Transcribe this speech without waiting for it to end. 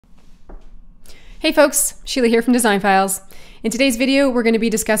Hey folks, Sheila here from Design Files. In today's video, we're going to be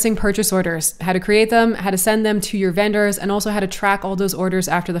discussing purchase orders, how to create them, how to send them to your vendors, and also how to track all those orders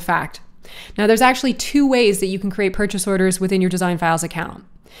after the fact. Now, there's actually two ways that you can create purchase orders within your Design Files account.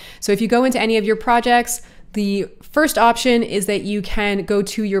 So if you go into any of your projects, the first option is that you can go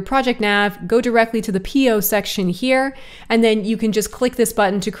to your project nav, go directly to the PO section here, and then you can just click this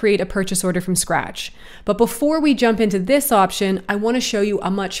button to create a purchase order from scratch. But before we jump into this option, I want to show you a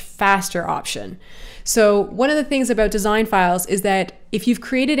much faster option. So one of the things about Design Files is that if you've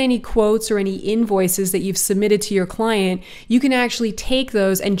created any quotes or any invoices that you've submitted to your client, you can actually take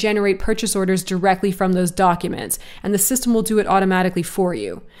those and generate purchase orders directly from those documents, and the system will do it automatically for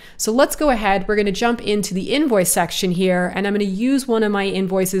you. So let's go ahead. We're going to jump into the invoice section here, and I'm going to use one of my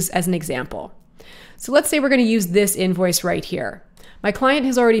invoices as an example. So let's say we're going to use this invoice right here. My client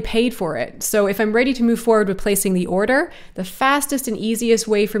has already paid for it, so if I'm ready to move forward with placing the order, the fastest and easiest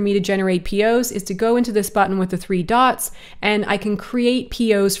way for me to generate POs is to go into this button with the three dots, and I can create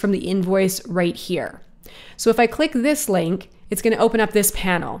POs from the invoice right here. So if I click this link, it's going to open up this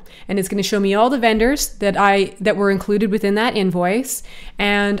panel, and it's going to show me all the vendors that were included within that invoice,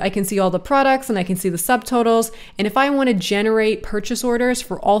 and I can see all the products and I can see the subtotals. And if I want to generate purchase orders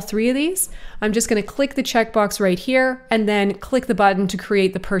for all three of these, I'm just going to click the checkbox right here and then click the button to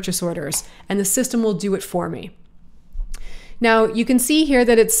create the purchase orders, and the system will do it for me. Now you can see here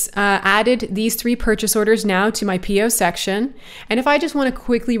that it's added these three purchase orders now to my PO section. And if I just want to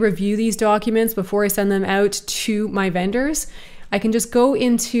quickly review these documents before I send them out to my vendors, I can just go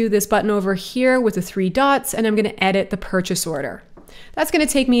into this button over here with the three dots, and I'm going to edit the purchase order. That's going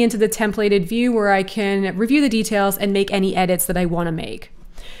to take me into the templated view where I can review the details and make any edits that I want to make.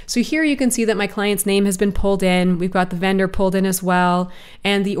 So here you can see that my client's name has been pulled in. We've got the vendor pulled in as well,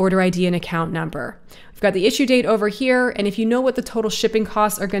 and the order ID and account number. We've got the issue date over here, and if you know what the total shipping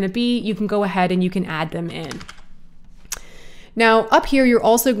costs are going to be, you can go ahead and you can add them in. Now up here, you're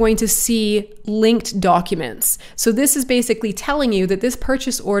also going to see linked documents. So this is basically telling you that this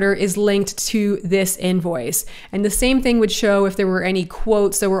purchase order is linked to this invoice. And the same thing would show if there were any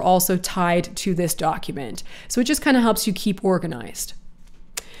quotes that were also tied to this document. So it just kind of helps you keep organized.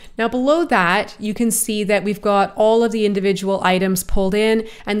 Now below that, you can see that we've got all of the individual items pulled in,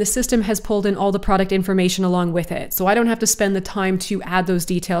 and the system has pulled in all the product information along with it. So I don't have to spend the time to add those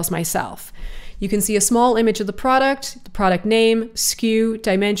details myself. You can see a small image of the product name, SKU,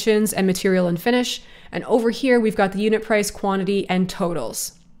 dimensions, and material and finish. And over here, we've got the unit price, quantity, and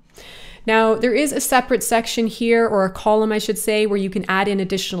totals. Now, there is a separate section here, or a column I should say, where you can add in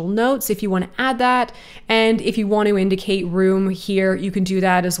additional notes if you want to add that. And if you want to indicate room here, you can do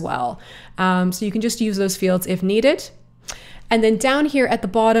that as well. So you can just use those fields if needed. And then down here at the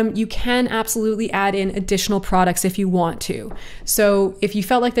bottom, you can absolutely add in additional products if you want to. So if you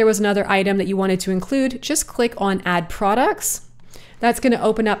felt like there was another item that you wanted to include, just click on Add Products. That's going to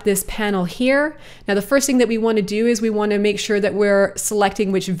open up this panel here. Now, the first thing that we want to do is we want to make sure that we're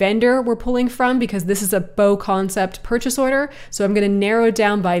selecting which vendor we're pulling from, because this is a Bow Concept purchase order. So I'm going to narrow it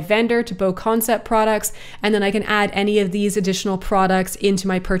down by vendor to Bow Concept products, and then I can add any of these additional products into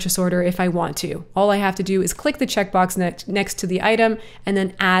my purchase order if I want to. All I have to do is click the checkbox next to the item and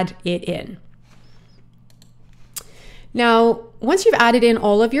then add it in. Now, once you've added in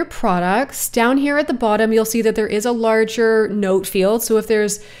all of your products, down here at the bottom, you'll see that there is a larger note field. So if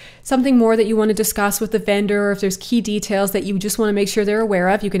there's something more that you want to discuss with the vendor, or if there's key details that you just want to make sure they're aware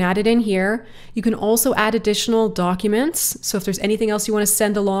of, you can add it in here. You can also add additional documents. So if there's anything else you want to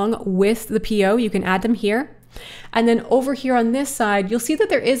send along with the PO, you can add them here. And then over here on this side, you'll see that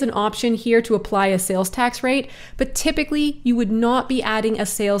there is an option here to apply a sales tax rate, but typically you would not be adding a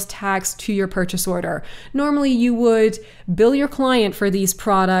sales tax to your purchase order. Normally you would bill your client for these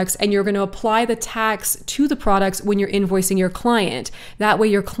products, and you're going to apply the tax to the products when you're invoicing your client. That way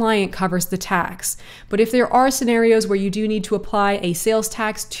your client covers the tax. But if there are scenarios where you do need to apply a sales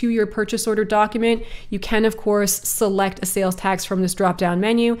tax to your purchase order document, you can of course select a sales tax from this drop-down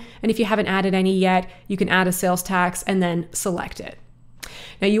menu. And if you haven't added any yet, you can add a sales tax and then select it.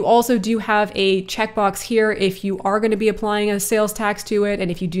 Now you also do have a checkbox here if you are going to be applying a sales tax to it,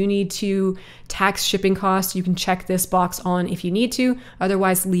 and if you do need to tax shipping costs, you can check this box on if you need to,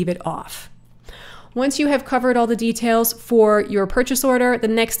 otherwise leave it off. Once you have covered all the details for your purchase order, the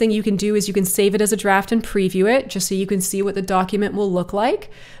next thing you can do is you can save it as a draft and preview it just so you can see what the document will look like.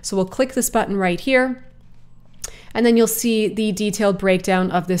 So we'll click this button right here, and then you'll see the detailed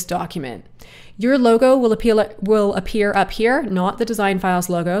breakdown of this document. Your logo will appear up here, not the Design Files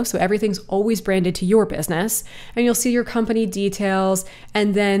logo, so everything's always branded to your business. And you'll see your company details,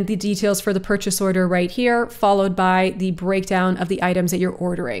 and then the details for the purchase order right here, followed by the breakdown of the items that you're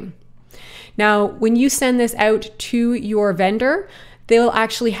ordering. Now, when you send this out to your vendor, they'll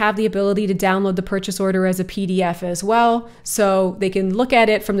actually have the ability to download the purchase order as a PDF as well. So they can look at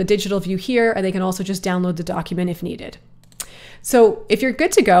it from the digital view here, and they can also just download the document if needed. So if you're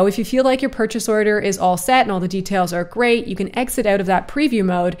good to go, if you feel like your purchase order is all set and all the details are great, you can exit out of that preview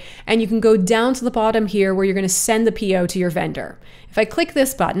mode and you can go down to the bottom here where you're going to send the PO to your vendor. If I click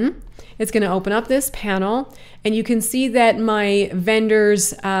this button, it's going to open up this panel and you can see that my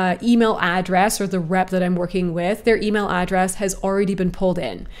vendor's email address, or the rep that I'm working with, their email address has already been pulled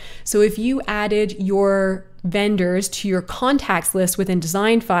in. So if you added your vendors to your contacts list within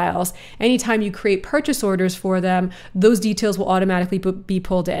DesignFiles, anytime you create purchase orders for them, those details will automatically be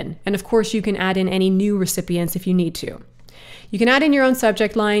pulled in. And of course, you can add in any new recipients if you need to. You can add in your own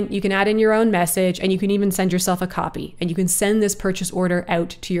subject line, you can add in your own message, and you can even send yourself a copy, and you can send this purchase order out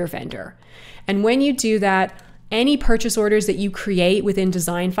to your vendor. And when you do that, any purchase orders that you create within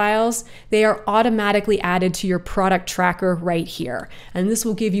DesignFiles, they are automatically added to your product tracker right here. And this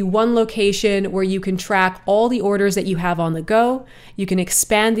will give you one location where you can track all the orders that you have on the go. You can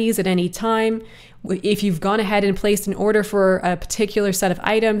expand these at any time. If you've gone ahead and placed an order for a particular set of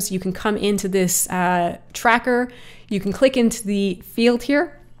items, you can come into this tracker. You can click into the field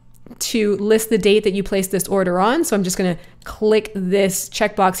here to list the date that you placed this order on. So I'm just going to click this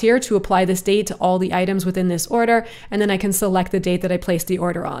checkbox here to apply this date to all the items within this order, and then I can select the date that I placed the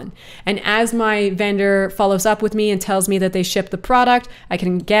order on. And as my vendor follows up with me and tells me that they shipped the product, I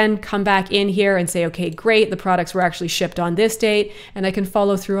can again come back in here and say, okay, great, the products were actually shipped on this date, and I can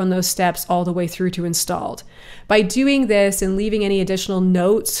follow through on those steps all the way through to installed. By doing this and leaving any additional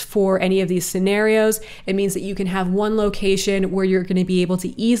notes for any of these scenarios, it means that you can have one location where you're going to be able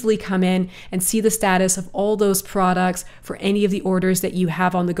to easily come in and see the status of all those products for any of the orders that you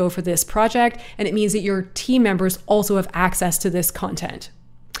have on the go for this project. And it means that your team members also have access to this content.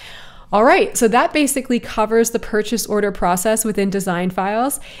 All right, so that basically covers the purchase order process within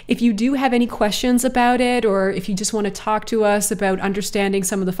DesignFiles. If you do have any questions about it, or if you just want to talk to us about understanding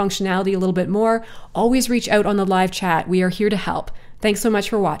some of the functionality a little bit more, always reach out on the live chat. We are here to help. Thanks so much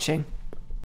for watching.